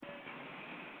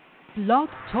Blog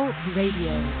Talk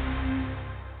Radio.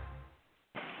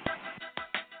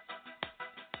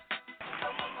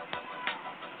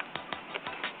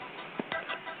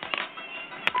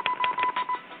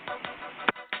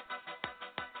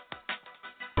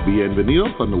 Bienvenidos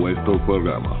a nuestro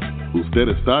programa. Usted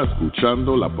está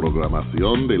escuchando la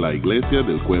programación de la Iglesia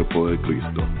del Cuerpo de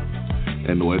Cristo.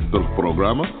 En nuestros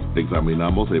programas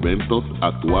examinamos eventos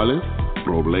actuales,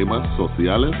 problemas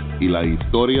sociales y la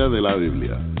historia de la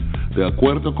Biblia, de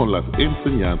acuerdo con las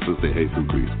enseñanzas de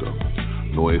Jesucristo.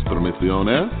 Nuestra misión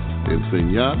es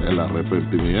enseñar el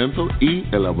arrepentimiento y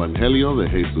el Evangelio de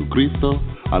Jesucristo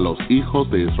a los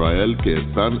hijos de Israel que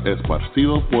están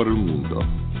esparcidos por el mundo.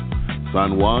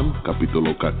 San Juan,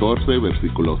 capítulo 14,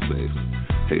 versículo 6.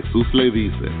 Jesús le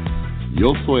dice: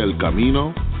 Yo soy el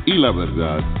camino y la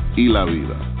verdad y la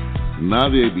vida.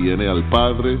 Nadie viene al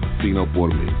Padre sino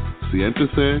por mí.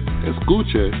 Siéntese,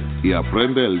 escuche y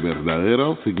aprende el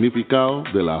verdadero significado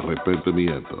del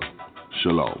arrepentimiento.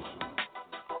 Shalom.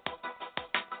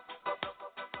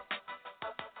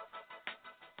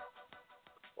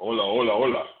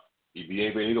 Hola, y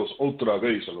bienvenidos otra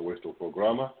vez a nuestro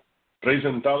programa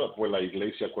presentado por la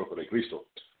Iglesia Cuerpo de Cristo.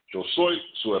 Yo soy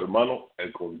su hermano,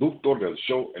 el conductor del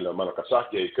show, el hermano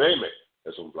Kazaki, y créeme,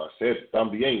 es un placer,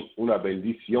 también una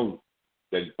bendición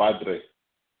del Padre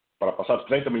para pasar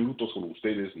 30 minutos con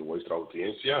ustedes, nuestra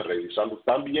audiencia, revisando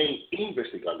también,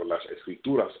 investigando las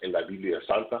escrituras en la Biblia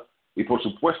Santa y, por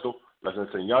supuesto, las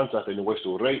enseñanzas de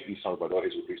nuestro Rey y Salvador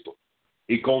Jesucristo.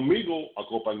 Y conmigo,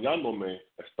 acompañándome,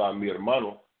 está mi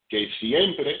hermano, que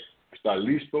siempre está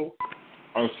listo,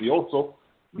 ansioso,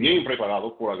 bien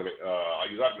preparado por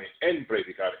ayudarme en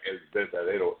predicar el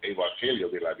verdadero evangelio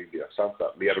de la Biblia Santa.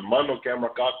 Mi hermano que ama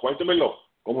acá, cuéntemelo,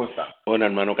 ¿cómo está? Bueno,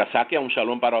 hermano Kazaki, un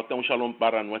shalom para usted, un shalom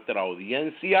para nuestra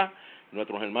audiencia,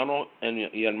 nuestros hermanos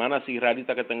y hermanas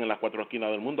israelitas que están en las cuatro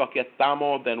esquinas del mundo. Aquí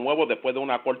estamos de nuevo después de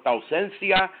una corta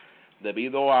ausencia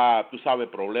debido a,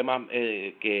 problemas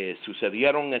que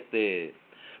sucedieron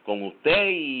con usted,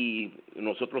 y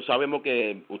nosotros sabemos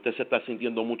que usted se está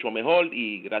sintiendo mucho mejor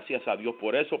y gracias a Dios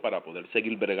por eso, para poder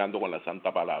seguir bregando con la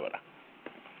santa palabra.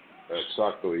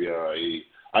 Exacto, y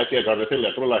hay que agradecerle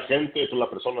a toda la gente, a todas las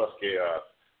personas que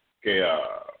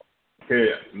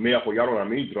me apoyaron a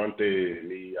mí durante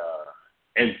mi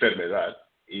enfermedad,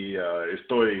 y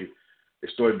estoy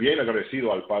bien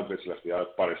agradecido al Padre Celestial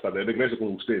para estar de regreso con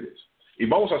ustedes. Y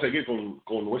vamos a seguir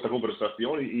con nuestra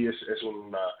conversación, y es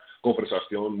una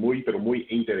conversación muy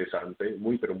interesante,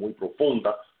 muy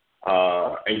profunda,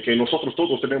 en que nosotros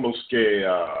todos tenemos que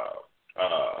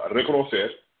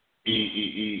reconocer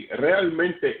y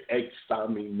realmente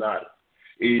examinar.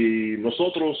 Y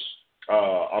nosotros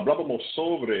hablábamos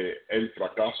sobre el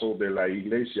fracaso de la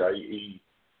iglesia,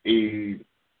 y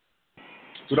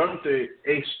durante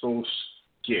estos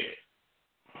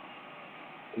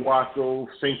 4,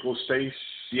 5, 6,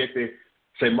 7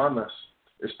 semanas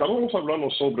estábamos hablando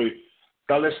sobre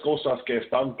tales cosas que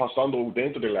están pasando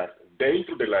dentro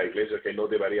de la iglesia que no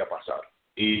debería pasar,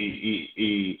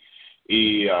 y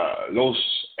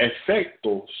los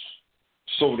efectos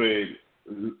sobre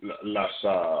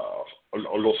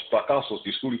los fracasos,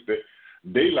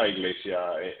 de la iglesia,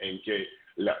 en que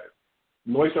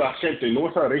nuestra gente no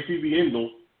está recibiendo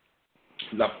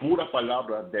la pura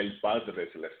palabra del Padre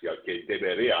Celestial que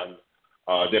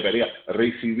debería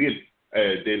recibir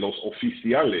de los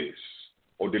oficiales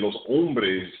o de los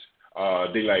hombres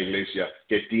de la iglesia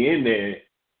que tienen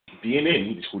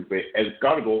el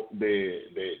cargo de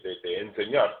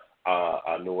enseñar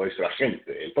a nuestra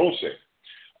gente. Entonces,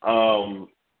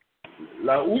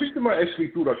 la última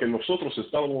escritura que nosotros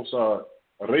estábamos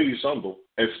revisando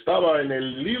estaba en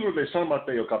el libro de San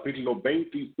Mateo, capítulo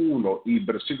 21 y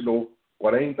versículo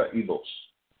 42.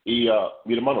 Y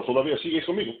mi hermano, ¿todavía sigue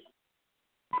conmigo?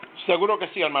 Seguro que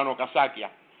sí, hermano Kazaki.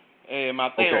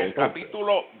 Mateo, okay,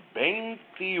 capítulo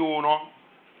 21,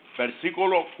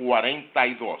 versículo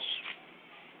 42.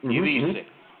 Y dice,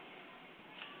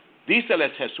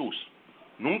 díceles Jesús: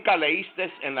 ¿nunca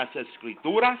leísteis en las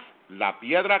Escrituras la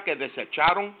piedra que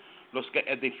desecharon los que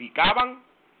edificaban?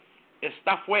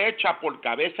 Esta fue hecha por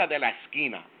cabeza de la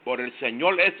esquina. Por el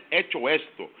Señor es hecho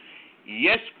esto, y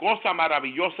es cosa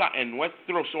maravillosa en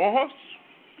nuestros ojos.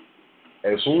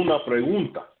 Es una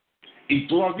pregunta. Y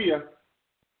todavía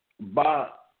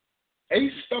va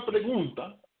esta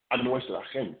pregunta a nuestra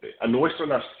gente, a nuestra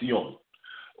nación.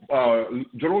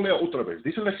 Yo lo leo otra vez.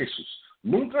 Dice Jesús: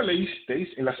 ¿nunca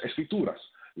leísteis en las Escrituras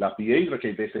la piedra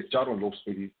que desecharon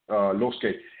los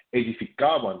que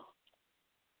edificaban?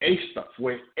 Esta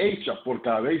fue hecha por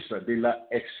cabeza de la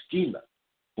esquina.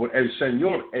 Por el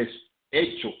Señor es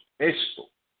hecho esto,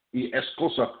 y es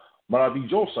cosa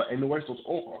maravillosa en nuestros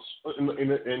ojos,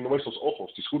 en nuestros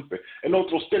ojos, disculpe. En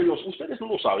otros términos, ¿ustedes no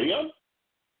lo sabían?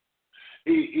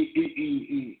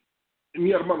 Y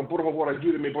mi hermano, por favor,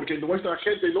 ayúdeme, porque nuestra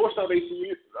gente no está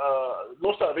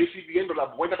recibiendo la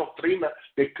buena doctrina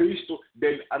de Cristo,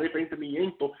 del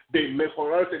arrepentimiento, de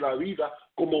mejorarse la vida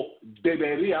como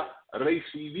debería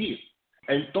recibir.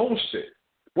 Entonces,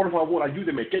 por favor,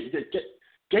 ayúdeme. ¿Qué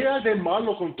hay de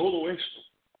malo con todo esto?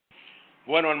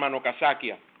 Bueno, hermano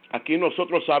Casaquia, aquí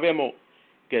nosotros sabemos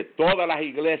que todas las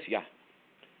iglesias,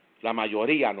 la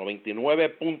mayoría, 99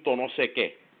 puntos no sé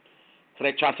qué,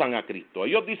 rechazan a Cristo.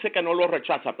 Ellos dicen que no lo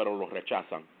rechazan, pero lo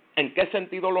rechazan. ¿En qué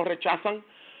sentido lo rechazan?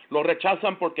 Lo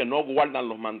rechazan porque no guardan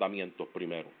los mandamientos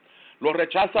primero. Lo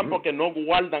rechazan porque no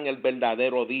guardan el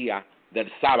verdadero día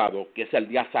del sábado, que es el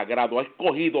día sagrado,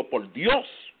 escogido por Dios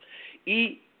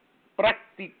y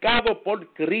practicado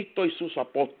por Cristo y sus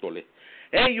apóstoles.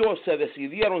 Ellos se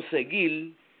decidieron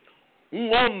seguir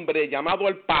un hombre llamado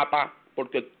el Papa,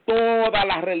 porque todas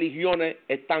las religiones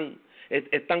están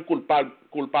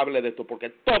culpables de esto, porque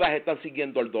todas están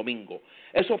siguiendo el domingo.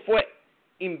 Eso fue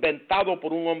inventado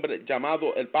por un hombre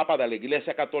llamado el Papa de la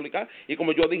Iglesia Católica, y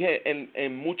como yo dije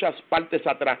en muchas partes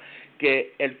atrás,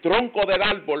 que el tronco del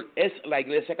árbol es la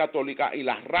Iglesia Católica y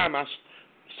las ramas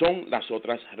son las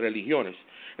otras religiones.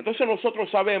 Entonces nosotros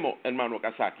sabemos, hermano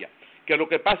Casaquia, que lo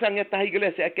que pasa en estas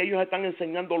iglesias es que ellos están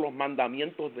enseñando los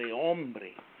mandamientos de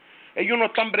hombre. Ellos no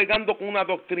están bregando con una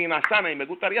doctrina sana, y me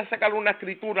gustaría sacar una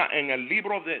escritura en el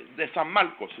libro de San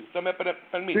Marcos, si usted me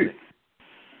permite. Sí.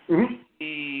 Uh-huh.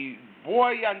 Y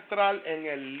voy a entrar en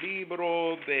el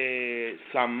libro de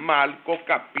San Marcos,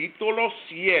 capítulo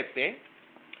 7,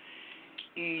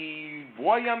 y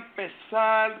voy a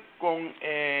empezar con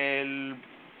el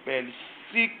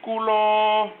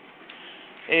versículo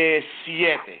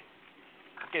 7.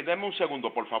 Okay, deme un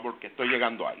segundo, por favor, que estoy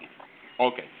llegando ahí.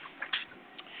 Ok.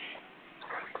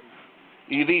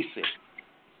 Y dice,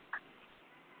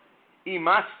 y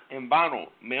más en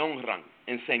vano me honran,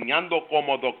 enseñando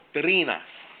como doctrinas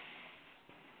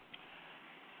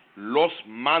los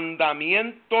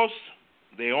mandamientos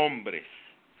de hombres,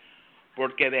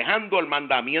 porque dejando el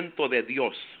mandamiento de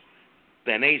Dios,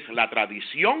 tenéis la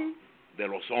tradición de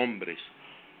los hombres,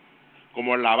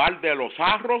 como el lavar de los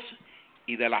jarros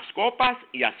y de las copas,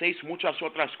 y hacéis muchas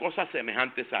otras cosas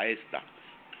semejantes a esta.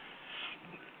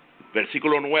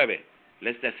 Versículo 9,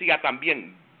 les decía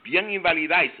también, bien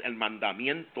invalidáis el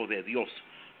mandamiento de Dios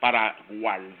para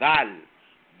guardar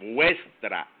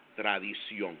vuestra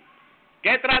tradición.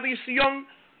 ¿Qué tradición?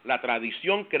 La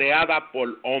tradición creada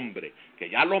por hombre, que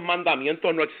ya los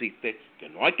mandamientos no existen, que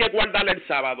no hay que guardar el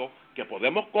sábado, que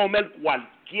podemos comer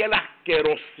cualquier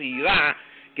asquerosidad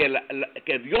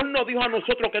que Dios nos dijo a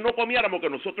nosotros que no comiéramos, que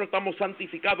nosotros estamos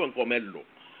santificados en comerlo.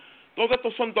 Todo esto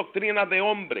son doctrinas de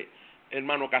hombre,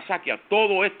 hermano Casaquia.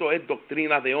 Todo esto es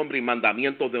doctrina de hombre y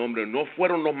mandamientos de hombre. No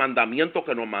fueron los mandamientos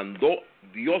que nos mandó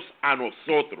Dios a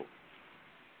nosotros.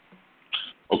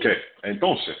 Ok,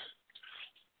 entonces,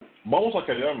 vamos a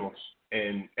quedarnos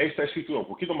en esta escritura un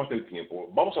poquito más del tiempo.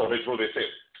 Vamos a retroceder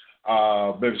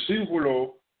al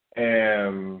versículo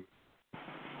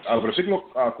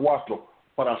 4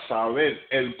 para saber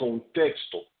el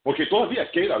contexto, porque todavía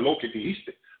queda lo que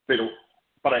dijiste, pero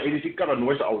para edificar a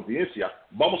nuestra audiencia,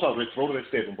 vamos a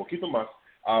retroceder un poquito más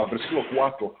al versículo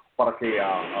 4 para que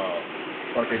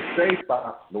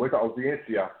sepa nuestra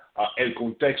audiencia el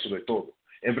contexto de todo.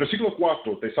 En versículo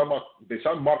 4 de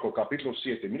San Marcos, capítulo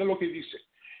 7, mira lo que dice.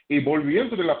 Y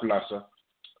volviendo de la plaza,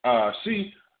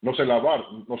 así no se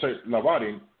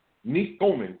lavaren, ni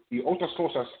comen, y otras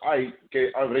cosas hay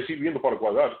que recibiendo para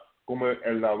guardar, como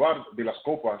el lavar de las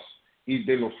copas, y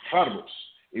de los jarros,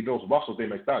 y de los vasos de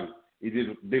metal, y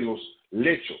de los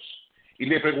lechos. Y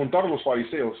le preguntaron los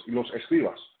fariseos y los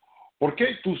escribas, ¿por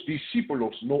qué tus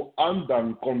discípulos no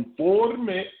andan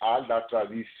conforme a la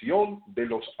tradición de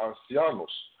los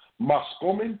ancianos, mas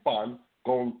comen pan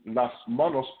con las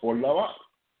manos por lavar?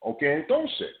 Ok,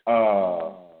 entonces,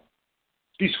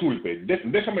 disculpe,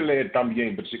 déjame leer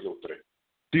también versículo 3.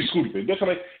 Disculpe,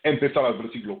 déjame empezar al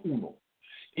versículo 1.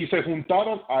 Y se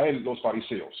juntaron a él los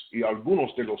fariseos y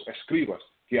algunos de los escribas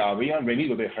que habían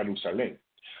venido de Jerusalén,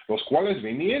 los cuales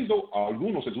viniendo a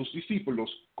algunos de sus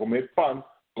discípulos comer pan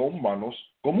con manos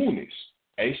comunes,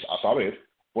 a saber,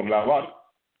 por lavar,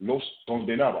 los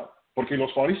condenaban, porque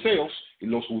los fariseos y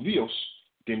los judíos,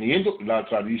 teniendo la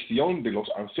tradición de los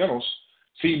ancianos,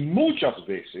 si muchas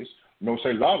veces no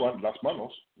se lavan las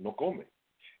manos, no comen.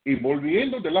 Y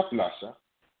volviendo de la plaza,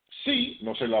 si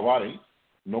no se lavaren,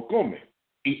 no comen.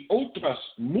 Y otras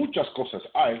muchas cosas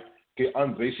hay que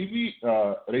han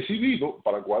recibido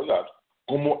para guardar,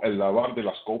 como el lavar de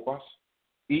las copas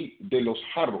y de los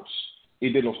jarros, y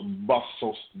de los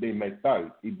vasos de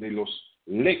metal, y de los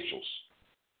lechos.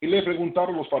 Y le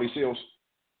preguntaron los fariseos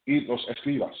y los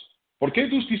escribas, ¿por qué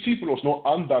tus discípulos no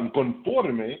andan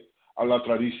conforme a la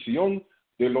tradición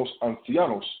de los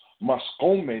ancianos, mas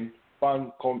comen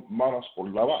pan con manos por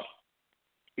lavar?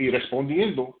 Y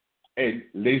respondiendo, él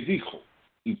les dijo,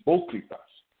 hipócritas,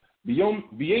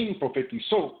 bien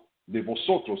profetizó de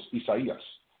vosotros Isaías,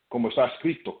 como está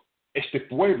escrito, este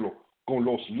pueblo con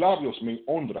los labios me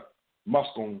honra, mas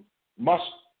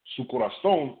su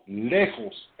corazón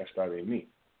lejos está de mí.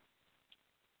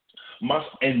 Mas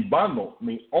en vano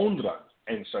me honran,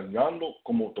 enseñando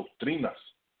como doctrinas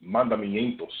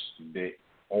mandamientos de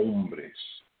hombres.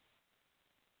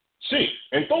 Sí,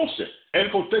 entonces,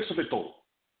 el contexto de todo.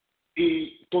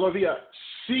 Y todavía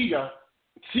sigue,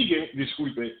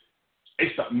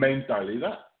 esta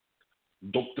mentalidad.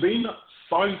 Doctrina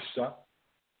falsa,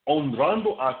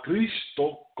 honrando a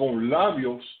Cristo con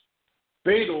labios,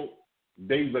 pero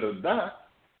de verdad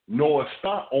no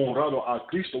está honrando a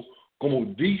Cristo como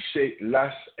dice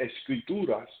las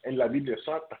Escrituras en la Biblia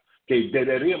Santa, que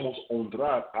deberíamos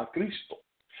honrar a Cristo.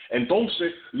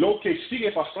 Entonces, lo que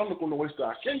sigue pasando con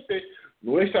nuestra gente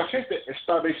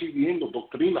está recibiendo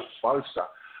doctrina falsa,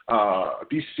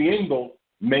 diciéndoles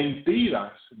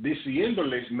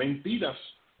mentiras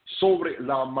sobre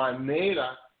la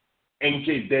manera en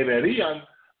que deberían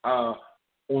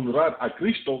honrar a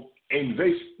Cristo en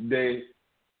vez de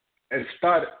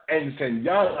estar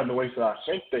enseñando a nuestra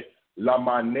gente la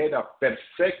manera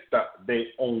perfecta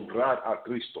de honrar a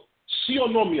Cristo. ¿Sí o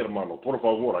no, mi hermano? Por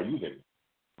favor, ayúdenme.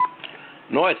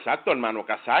 No, exacto, hermano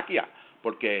Casaquia,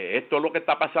 porque esto es lo que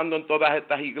está pasando en todas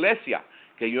estas iglesias,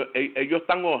 que ellos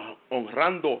están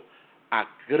honrando a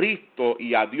Cristo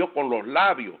y a Dios con los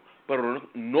labios, pero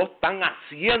no están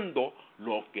haciendo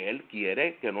lo que Él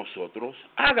quiere que nosotros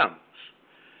hagamos.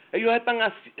 Ellos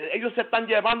se están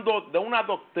llevando de una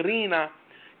doctrina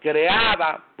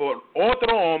creada por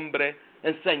otro hombre,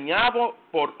 enseñado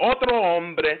por otro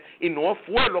hombre, y no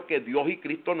fue lo que Dios y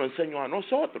Cristo nos enseñó a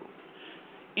nosotros.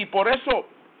 Y por eso,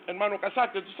 hermano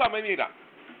Casate, tú sabes, mira,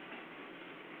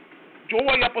 yo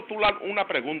voy a postular una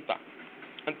pregunta,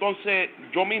 entonces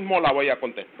yo mismo la voy a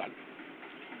contestar.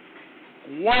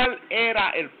 ¿Cuál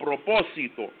era el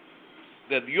propósito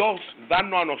de Dios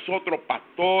darnos a nosotros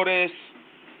pastores,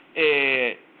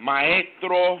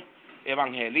 maestros,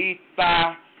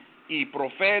 evangelistas y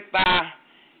profetas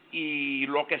y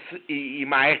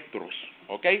maestros?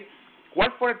 ¿Ok?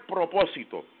 ¿Cuál fue el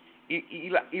propósito? Y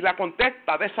la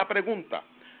contesta de esa pregunta,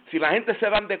 si la gente se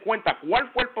dan de cuenta cuál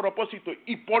fue el propósito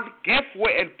y por qué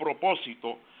fue el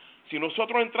propósito, si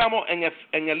nosotros entramos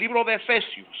en el libro de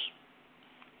Efesios,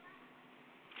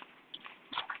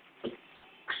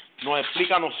 nos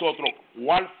explica a nosotros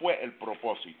cuál fue el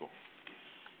propósito.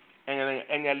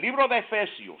 En el libro de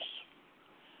Efesios,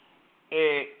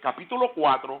 capítulo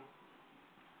 4,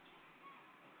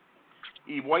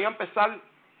 y voy a empezar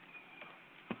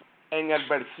en el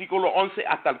versículo 11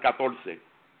 hasta el 14.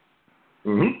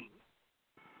 Uh-huh.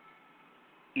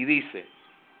 Y dice,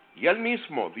 y Él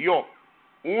mismo dio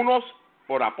unos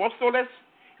por apóstoles,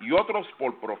 y otros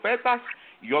por profetas,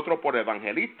 y otros por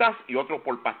evangelistas, y otros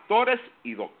por pastores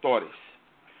y doctores,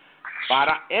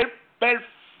 para el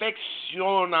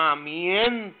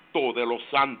perfeccionamiento de los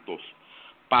santos,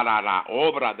 para la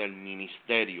obra del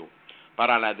ministerio,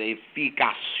 para la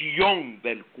edificación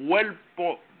del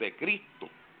cuerpo de Cristo,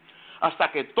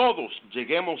 hasta que todos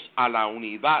lleguemos a la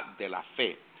unidad de la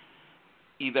fe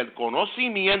y del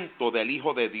conocimiento del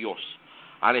Hijo de Dios,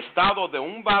 al estado de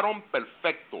un varón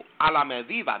perfecto, a la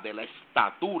medida de la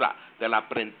estatura de la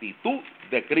plenitud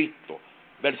de Cristo.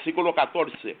 Versículo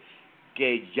 14,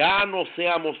 que ya no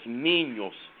seamos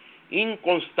niños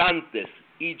inconstantes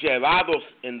y llevados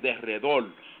en derredor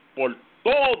por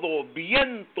todo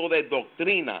viento de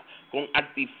doctrina, con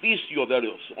artificio de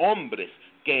los hombres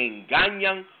que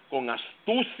engañan con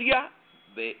astucia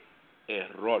de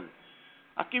error.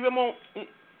 Aquí vemos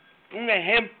un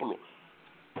ejemplo.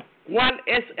 ¿Cuál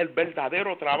es el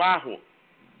verdadero trabajo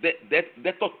de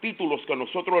estos títulos que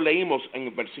nosotros leímos en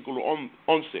el versículo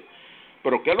 11?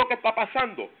 Pero ¿qué es lo que está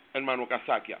pasando, hermano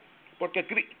Casaquia? Porque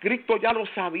Cristo ya lo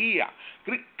sabía.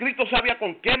 Cristo sabía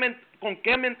con qué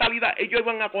mentalidad ellos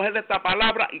iban a coger esta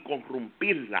palabra y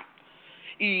corrompirla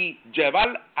y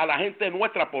llevar a la gente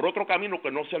nuestra por otro camino que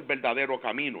no sea el verdadero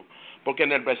camino. Porque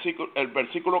en el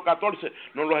versículo 14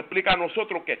 nos lo explica a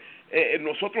nosotros que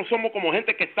nosotros somos como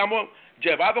gente que estamos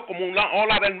llevados como una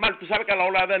ola del mar. Tú sabes que la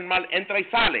ola del mar entra y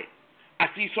sale.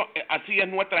 Así es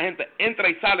nuestra gente, entra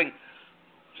y salen.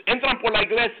 Entran por la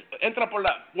iglesia, entran por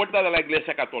la puerta de la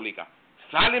iglesia católica,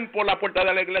 salen por la puerta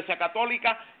de la iglesia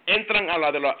católica, entran a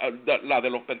la de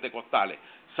los pentecostales.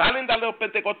 Salen de los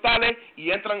pentecostales y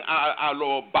entran a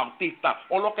los bautistas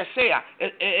o lo que sea.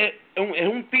 Es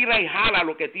un tira y jala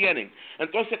lo que tienen.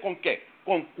 Entonces, ¿con qué?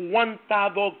 Con cuánta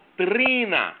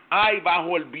doctrina hay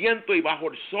bajo el viento y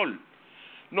bajo el sol.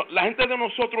 No, la gente de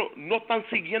nosotros no están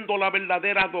siguiendo la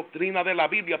verdadera doctrina de la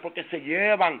Biblia porque se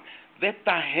llevan de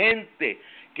esta gente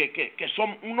que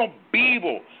son unos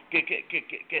vivos,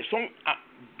 que son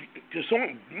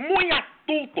muy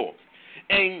astutos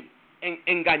en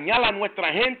engañar a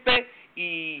nuestra gente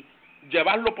y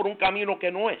llevarlo por un camino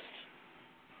que no es.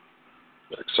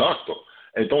 Exacto.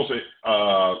 Entonces,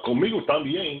 conmigo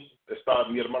también está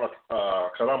mi hermana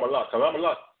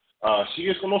Kadamala.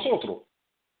 ¿Sigues con nosotros?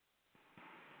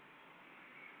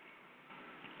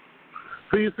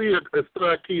 Sí, estoy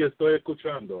aquí, estoy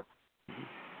escuchando.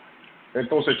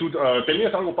 Entonces, ¿tú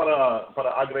tenías algo para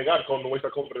agregar con nuestra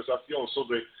conversación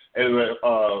sobre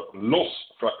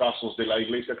los fracasos de la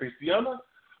iglesia cristiana?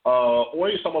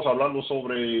 Hoy estamos hablando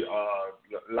sobre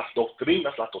las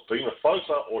doctrinas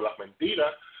falsas o las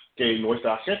mentiras que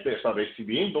nuestra gente está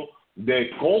recibiendo de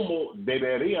cómo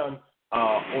deberían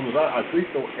honrar a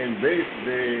Cristo en vez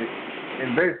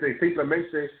de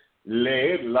simplemente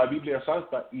leer la Biblia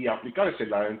Santa y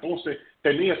aplicársela. Entonces,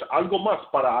 ¿tenías algo más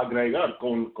para agregar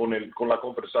con la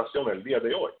conversación el día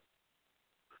de hoy?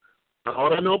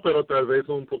 Ahora no, pero tal vez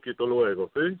un poquito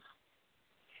luego, ¿sí?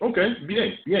 Ok,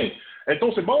 bien.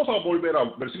 Entonces, vamos a volver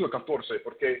al versículo 14,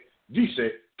 porque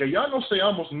dice que ya no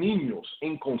seamos niños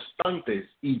inconstantes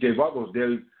y llevados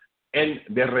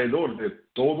derredor de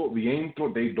todo viento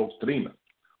de doctrina,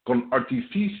 con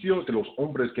artificio de los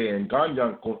hombres que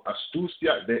engañan con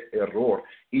astucia de error.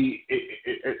 Y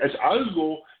es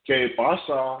algo que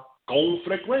pasa con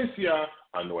frecuencia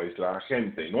a nuestra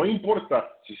gente. No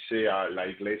importa si sea la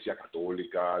iglesia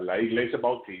católica, la iglesia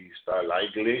bautista, la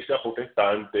iglesia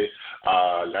protestante,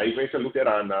 la iglesia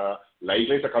luterana, la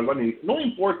iglesia calvinista, no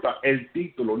importa el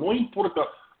título, no importa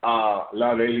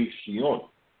la religión.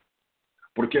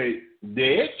 Porque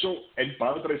de hecho el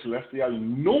Padre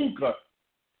Celestial nunca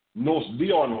nos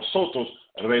dio a nosotros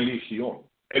religión.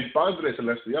 El Padre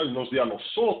Celestial nos dio a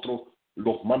nosotros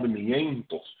los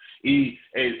mandamientos. Y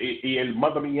el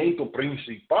mandamiento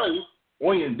principal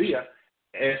hoy en día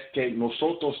es que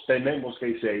nosotros tenemos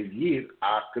que seguir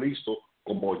a Cristo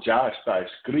como ya está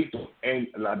escrito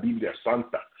en la Biblia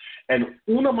Santa. En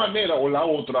una manera o la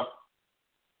otra,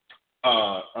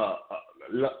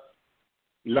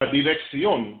 la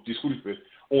dirección,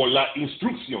 o la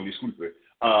instrucción,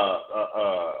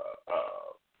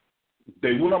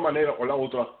 de una manera o la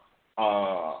otra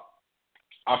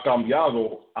ha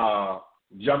cambiado.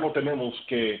 Ya no tenemos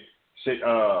que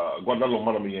guardar los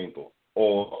mandamientos,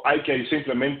 o hay que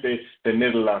simplemente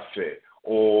tener la fe,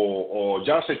 o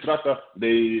ya se trata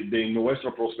de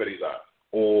nuestra prosperidad,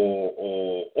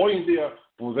 o hoy en día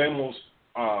podemos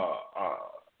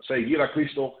seguir a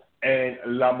Cristo en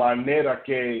la manera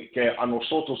que a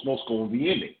nosotros nos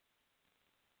conviene.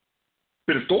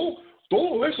 Pero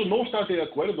todo eso no está de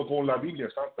acuerdo con la Biblia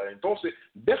Santa. Entonces,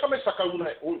 déjame sacar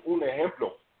un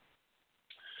ejemplo.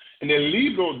 En el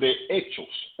libro de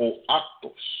Hechos o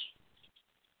Actos,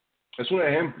 es un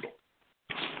ejemplo.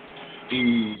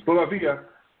 Y todavía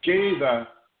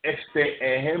queda este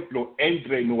ejemplo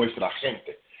entre nuestra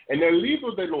gente. En el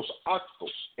libro de los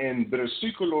Actos, en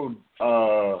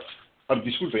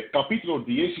capítulo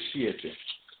 17,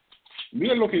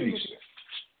 miren lo que dice.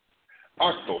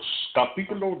 Actos,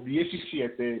 capítulo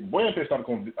 17, voy a empezar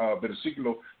con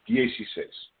versículo 16,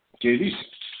 que dice: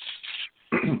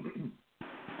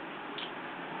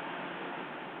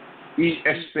 y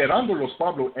esperándolos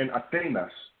Pablo en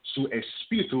Atenas, su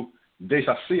espíritu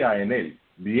deshacía en él,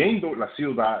 viendo la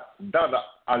ciudad dada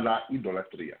a la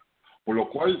idolatría, por lo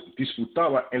cual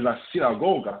disputaba en la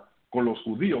sinagoga con los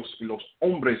judíos y los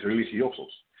hombres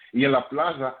religiosos, y en la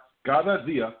plaza cada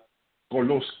día con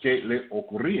los que le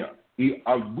ocurrían. Y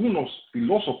algunos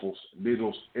filósofos de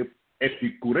los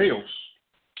epicúreos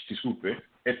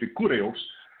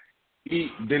y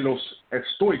de los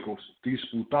estoicos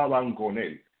disputaban con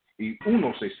él. Y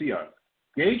unos decían: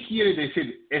 ¿qué quiere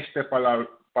decir este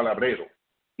palabrero?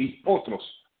 Y otros: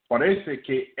 parece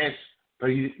que es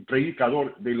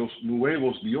predicador de los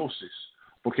nuevos dioses,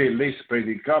 porque les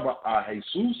predicaba a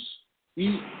Jesús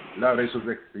y la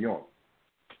resurrección.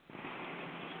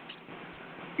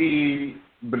 Y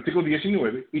versículo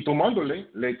 19, y tomándole,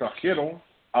 le trajeron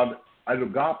al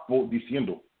Agapo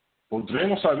diciendo: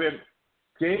 ¿podremos saber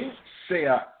qué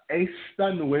sea esta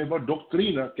nueva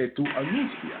doctrina que tú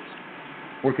anuncias?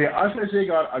 Porque haces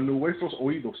llegar a nuestros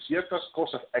oídos ciertas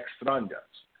cosas extrañas,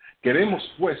 Queremos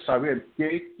pues saber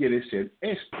qué quiere ser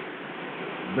esto.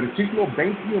 Versículo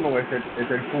 21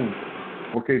 es el punto,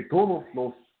 porque todos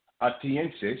los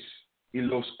atenienses y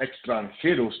los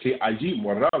extranjeros que allí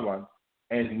moraban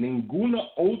en ninguna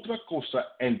otra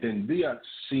cosa entendían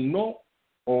sino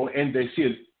o en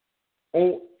decir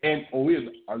o en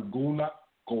oír alguna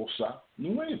cosa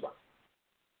nueva.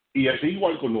 Y es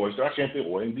igual con nuestra gente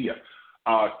hoy en día.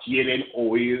 Quieren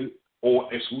oír o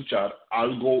escuchar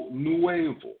algo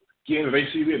nuevo. Quieren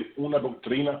recibir una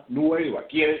doctrina nueva.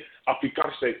 Quieren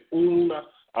aplicarse una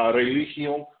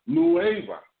religión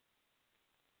nueva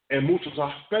en muchos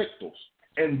aspectos.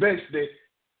 En vez de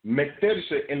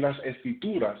meterse en las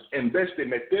escrituras, en vez de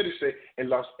meterse en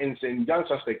las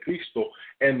enseñanzas de Cristo,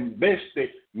 en vez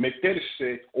de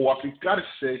meterse o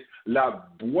aplicarse la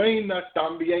buena,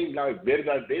 también la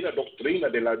verdadera doctrina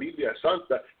de la Biblia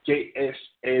Santa, que es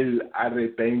el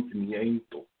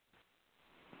arrepentimiento.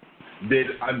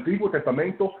 Del Antiguo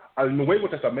Testamento al Nuevo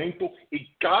Testamento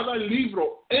y cada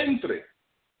libro entre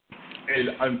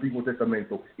el Antiguo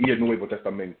Testamento y el Nuevo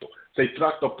Testamento. Se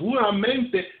trata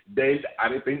puramente del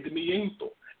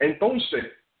arrepentimiento. Entonces,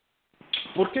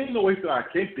 ¿por qué nuestra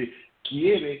gente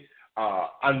quiere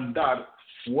andar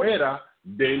fuera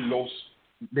de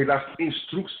las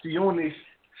instrucciones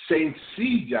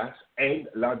sencillas en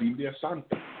la Biblia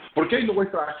Santa? ¿Por qué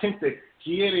nuestra gente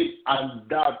quiere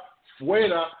andar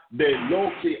fuera de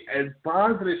lo que el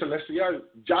Padre Celestial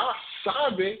ya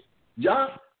sabe,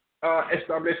 ya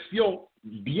estableció,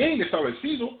 bien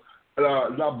establecido,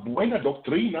 la buena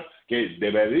doctrina que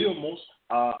deberíamos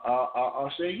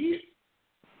seguir?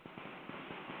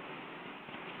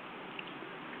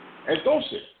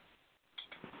 Entonces,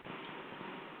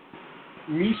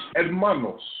 mis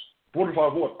hermanos, por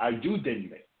favor,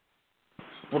 ayúdenme,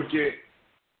 porque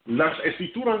las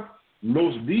Escrituras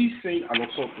nos dicen a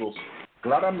nosotros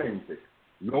claramente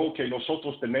lo que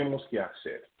nosotros tenemos que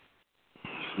hacer.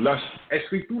 Las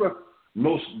Escrituras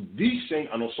nos dicen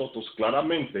a nosotros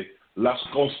claramente las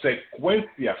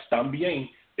consecuencias también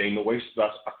de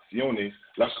nuestras acciones,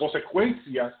 las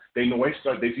consecuencias de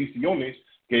nuestras decisiones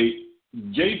que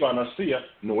llevan hacia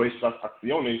nuestras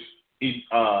acciones y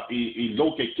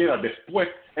lo que queda después.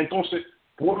 Entonces,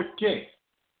 ¿por qué?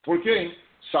 Porque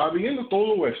sabiendo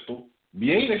todo esto,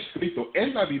 bien escrito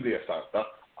en la Biblia Santa,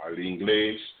 al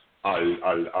inglés,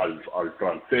 al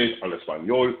francés, al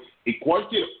español y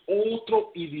cualquier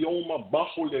otro idioma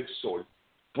bajo el sol,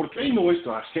 ¿por qué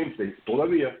nuestra gente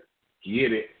todavía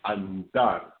quiere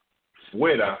andar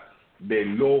fuera de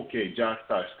lo que ya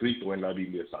está escrito en la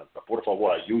Biblia Santa? Por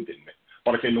favor, ayúdenme,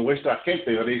 para que nuestra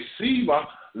gente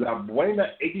reciba la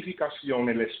buena edificación,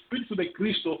 el Espíritu de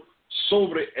Cristo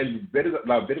sobre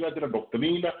la verdadera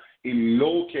doctrina y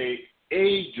lo que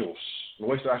ellos,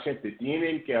 nuestra gente,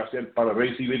 tienen que hacer para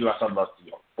recibir la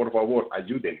salvación. Por favor,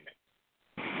 ayúdenme.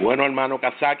 Bueno, hermano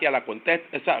Kazaki, la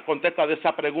contesta de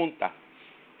esa pregunta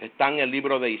está en el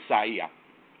libro de Isaías,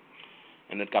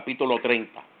 en el capítulo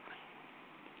 30.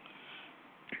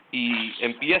 Y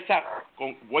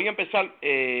voy a empezar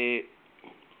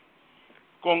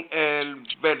con el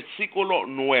versículo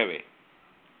 9.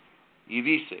 Y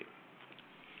dice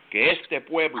que este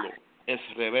pueblo es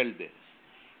rebelde,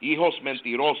 hijos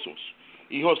mentirosos,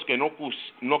 hijos que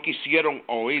no quisieron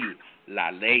oír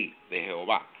la ley de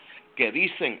Jehová, que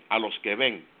dicen a los que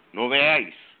ven, no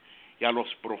veáis, y a los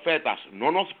profetas,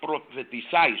 no nos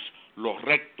profetizáis lo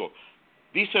recto,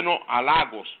 dícenos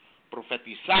halagos,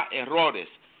 profetizad errores,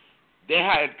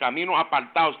 deja el camino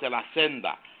apartados de la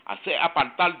senda, haced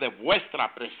apartar de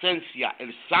vuestra presencia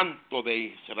el Santo de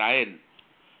Israel.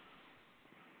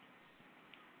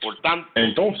 Por tanto,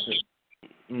 entonces,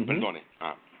 perdone.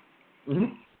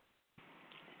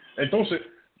 Entonces,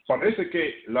 parece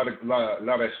que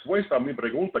la respuesta a mi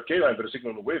pregunta queda en el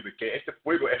versículo 9, que este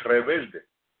pueblo es rebelde,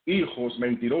 hijos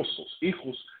mentirosos,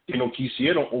 hijos que no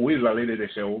quisieron oír la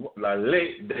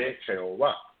ley de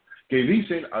Jehová, que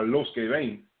dicen a los que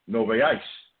ven, no veáis,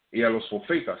 y a los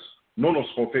profetas, no nos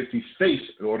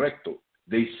profeticéis lo recto,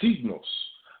 decidnos,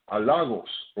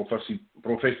 halagos,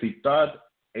 profetizad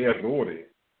errores.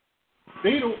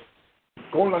 Pero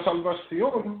con la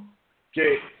salvación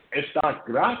que está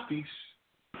gratis,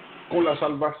 con la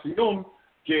salvación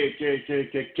que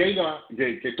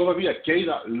todavía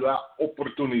queda la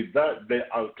oportunidad de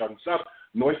alcanzar,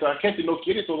 nuestra gente no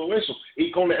quiere todo eso.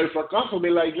 Y con el fracaso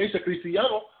de la iglesia cristiana,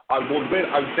 al volver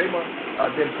al tema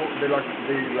de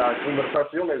la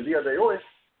conversación el día de hoy,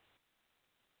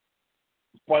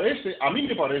 a mí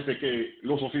me parece que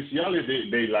los oficiales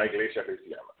de la iglesia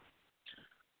cristiana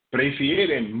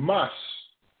prefieren más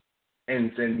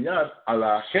enseñar a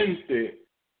la gente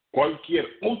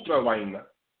cualquier otra vaina,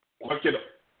 cualquier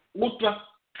otra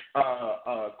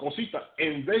cosita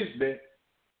en vez de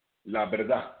la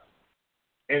verdad.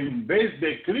 En vez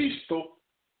de Cristo,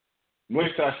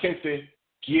 nuestra gente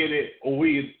quiere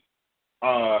oír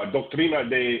doctrina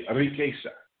de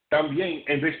riqueza. También,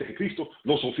 en vez de Cristo,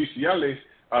 los oficiales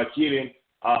quieren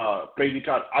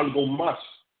predicar algo más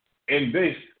en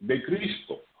vez de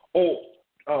Cristo.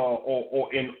 O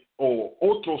el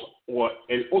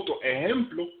otro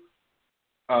ejemplo,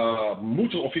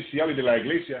 muchos oficiales de la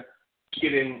iglesia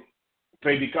quieren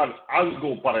predicar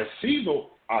algo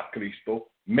parecido a Cristo,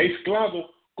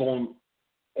 mezclado con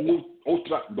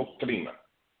otra doctrina.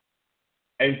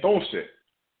 Entonces,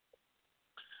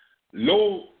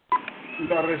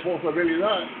 la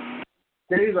responsabilidad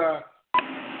queda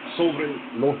sobre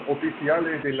los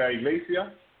oficiales de la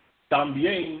iglesia,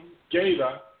 también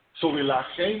queda sobre la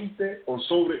gente o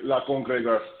sobre la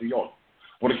congregación,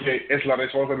 porque es la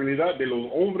responsabilidad de los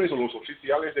hombres o los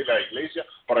oficiales de la iglesia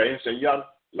para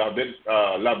enseñar la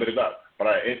verdad,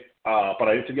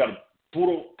 para enseñar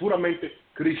puramente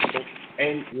Cristo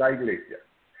en la iglesia.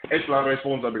 Es la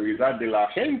responsabilidad de la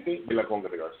gente, de la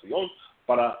congregación,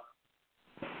 para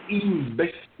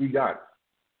investigar,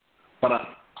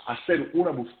 para hacer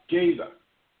una búsqueda,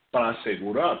 para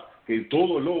asegurar que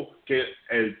todo lo que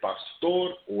el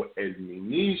pastor o el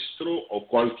ministro o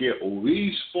cualquier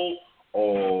obispo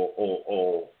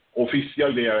o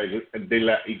oficial de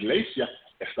la iglesia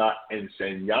está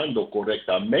enseñando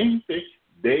correctamente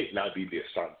de la Biblia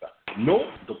Santa. No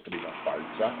doctrina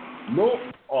falsa, no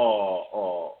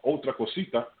otra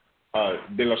cosita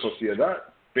de la sociedad,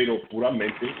 pero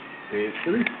puramente de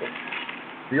Cristo.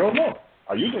 ¿Sí o no?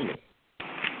 Ayúdenme.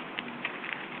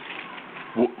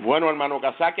 Bueno, hermano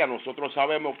Kazakia, nosotros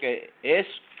sabemos que es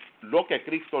lo que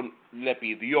Cristo le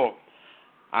pidió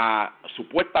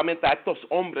supuestamente a estos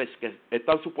hombres que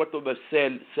están supuestos de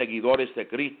ser seguidores de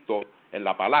Cristo en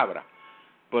la palabra.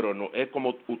 Pero no es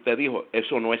como usted dijo,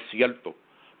 eso no es cierto.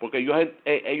 Porque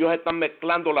ellos están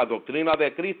mezclando la doctrina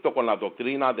de Cristo con la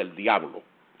doctrina del diablo.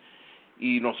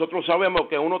 Y nosotros sabemos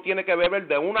que uno tiene que beber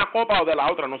de una copa o de la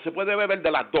otra, no se puede beber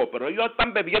de las dos, pero ellos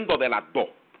están bebiendo de las dos.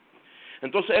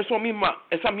 Entonces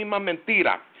esa misma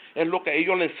mentira es lo que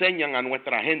ellos le enseñan a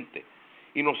nuestra gente.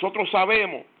 Y nosotros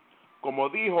sabemos, como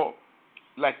dijo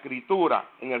la Escritura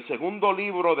en el segundo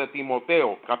libro de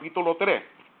Timoteo, capítulo 3,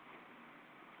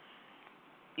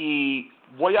 y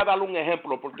voy a darle un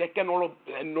ejemplo, porque es que no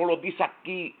lo dice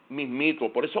aquí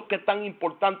mismito. Por eso es que es tan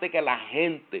importante que la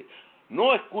gente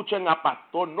no escuchen a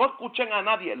pastor, no escuchen a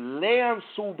nadie, lean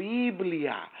su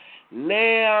Biblia,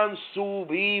 no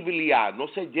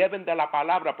se lleven de la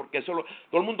palabra, porque todo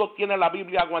el mundo tiene la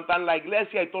Biblia aguantada en la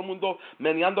iglesia y todo el mundo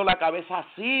meneando la cabeza,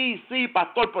 sí,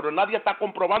 pastor, pero nadie está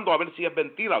comprobando a ver si es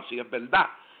mentira o si es verdad.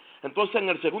 Entonces, en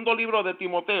el segundo libro de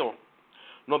Timoteo,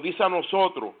 nos dice a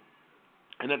nosotros,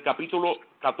 en el capítulo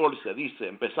 14, dice,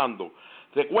 empezando,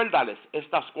 recuérdales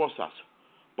estas cosas,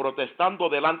 protestando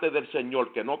delante del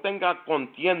Señor, que no tengan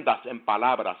contiendas en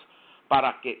palabras,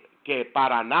 para que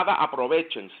para nada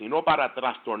aprovechen, sino para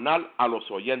trastornar a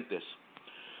los oyentes.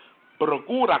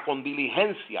 Procura con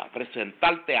diligencia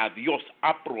presentarte a Dios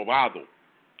aprobado,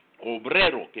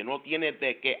 obrero que no tiene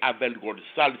de qué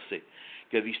avergonzarse,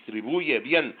 que distribuye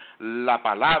bien la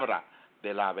palabra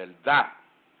de la verdad.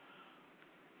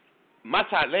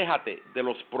 Más aléjate de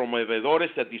los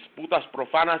promovedores de disputas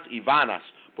profanas y vanas,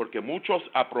 porque muchos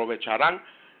aprovecharán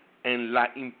en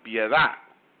la impiedad.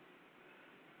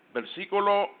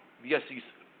 Versículo 16.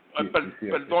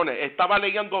 Perdone, estaba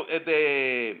leyendo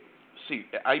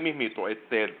ahí mismito.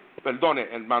 Perdone,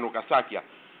 hermano Kazakia.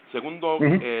 Segundo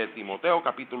Timoteo,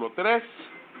 capítulo 3.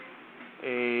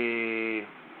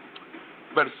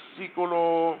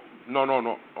 Versículo.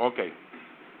 No. Ok.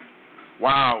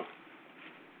 Wow.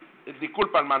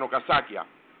 Disculpa, hermano Kazakia.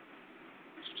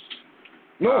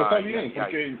 No, está bien,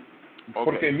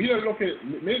 porque mira lo que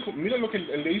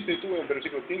leíste tú en el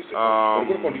versículo 15.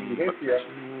 Procura con diligencia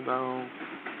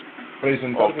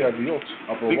presentarse a Dios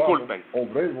aprobado,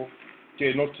 obrero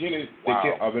que no tiene de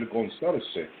qué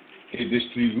avergonzarse, que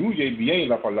distribuye bien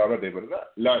la palabra de verdad.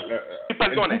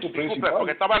 Perdone, disculpe,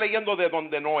 porque estaba leyendo de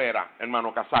donde no era,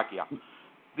 hermano Kazakia.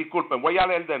 Disculpen, voy a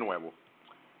leer de nuevo.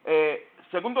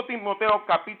 Segundo Timoteo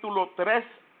capítulo 3,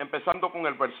 empezando con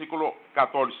el versículo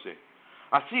 14.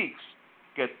 Así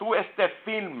que tú estés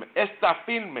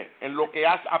firme en lo que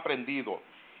has aprendido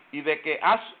y de que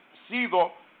has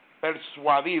sido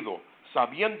persuadido,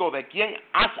 sabiendo de quién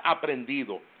has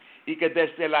aprendido y que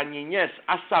desde la niñez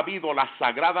has sabido las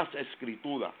sagradas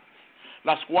escrituras,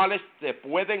 las cuales te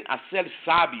pueden hacer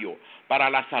sabio para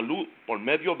la salud por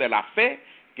medio de la fe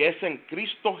que es en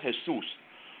Cristo Jesús.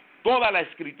 Toda la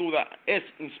Escritura es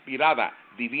inspirada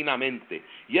divinamente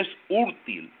y es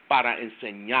útil para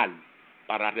enseñar,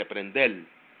 para reprender,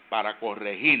 para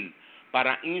corregir,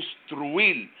 para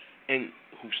instruir en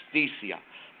justicia,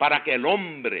 para que el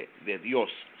hombre de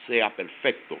Dios sea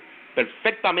perfecto,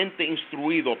 perfectamente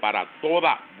instruido para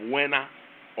toda buena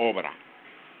obra.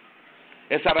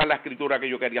 Esa era la escritura que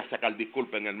yo quería sacar,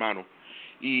 disculpen, hermano.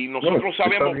 Y nosotros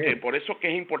sabemos que por eso que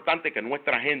es importante que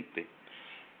nuestra gente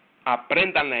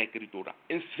aprendan la escritura,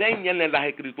 enséñenle las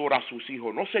escrituras a sus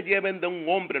hijos, no se lleven de un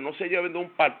hombre, no se lleven de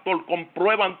un pastor,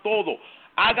 comprueban todo,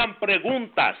 hagan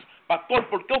preguntas. Pastor,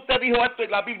 ¿por qué usted dijo esto y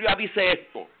la Biblia dice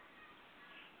esto?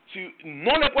 Si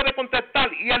no le puede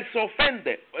contestar y él se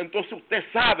ofende, entonces usted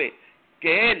sabe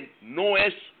que él no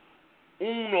es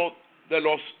uno de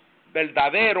los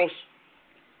verdaderos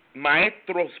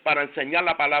maestros para enseñar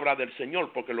la palabra del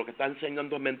Señor, porque lo que está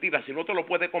enseñando es mentira. Si no te lo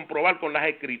puede comprobar con las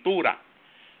escrituras,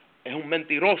 es un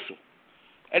mentiroso.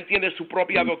 Él tiene su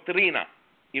propia doctrina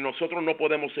y nosotros no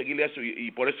podemos seguir eso, y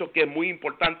por eso es que es muy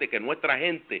importante que nuestra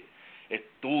gente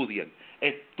estudien.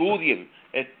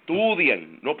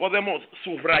 No podemos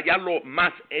subrayarlo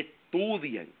más,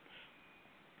 estudien.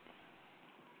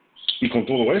 Y con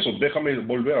todo eso, déjame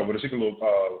volver al versículo,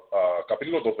 a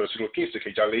capítulo 2, versículo 15,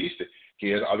 que ya leíste,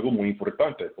 que es algo muy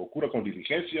importante. Procura con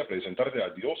diligencia presentarte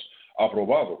a Dios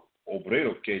aprobado,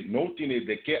 obrero, que no tiene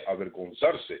de qué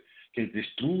avergonzarse, que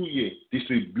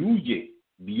distribuye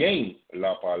bien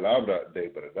la palabra de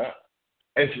verdad.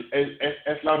 Es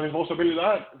la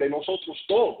responsabilidad de nosotros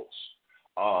todos,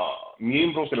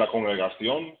 miembros de la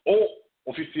congregación o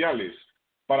oficiales,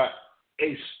 para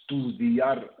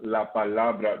estudiar la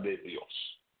palabra de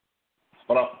Dios,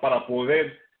 para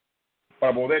poder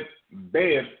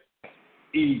ver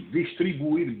y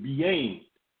distribuir bien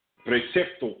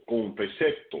precepto con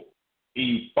precepto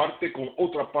y parte con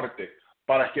otra parte,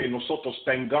 para que nosotros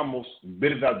tengamos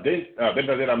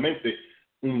verdaderamente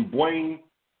un buen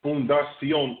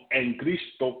fundación en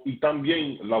Cristo y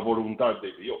también la voluntad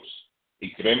de Dios.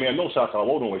 Y créeme, no se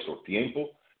acabó nuestro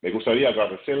tiempo. Me gustaría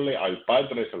agradecerle al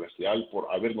Padre Celestial por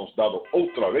habernos dado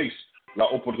otra vez la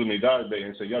oportunidad de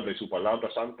enseñar de su palabra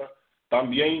santa.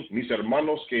 También mis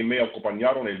hermanos que me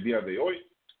acompañaron el día de hoy,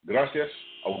 gracias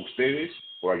a ustedes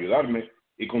por ayudarme.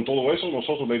 Y con todo eso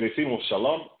nosotros le decimos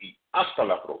shalom y hasta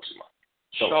la próxima.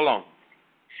 Shalom.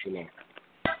 Shalom.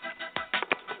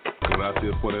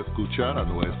 Gracias por escuchar a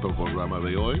nuestro programa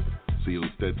de hoy. Si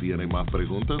usted tiene más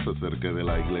preguntas acerca de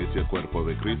la Iglesia Cuerpo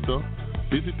de Cristo,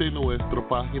 visite nuestra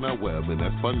página web en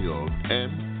español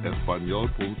en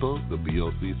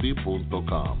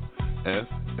español.thebocc.com. Es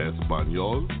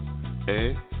español,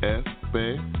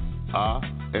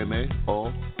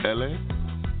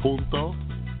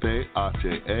 espanol.thebocc.com.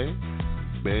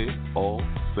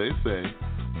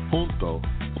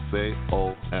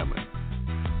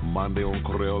 Mande un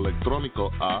correo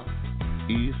electrónico a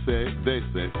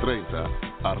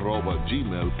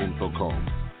icdc30@gmail.com.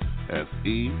 Es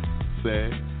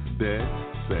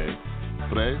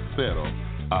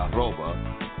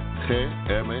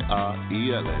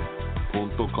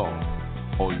icdc30@gmail.com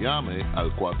o llame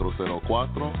al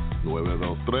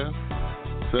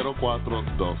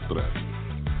 404-923-0423.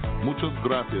 Muchas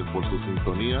gracias por su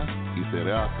sintonía y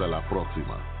será hasta la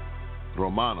próxima.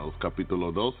 Romanos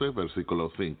capítulo 12,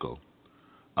 versículo 5.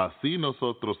 Así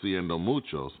nosotros, siendo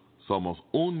muchos, somos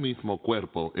un mismo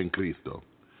cuerpo en Cristo,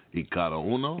 y cada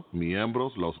uno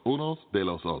miembros los unos de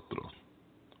los otros.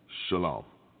 Shalom.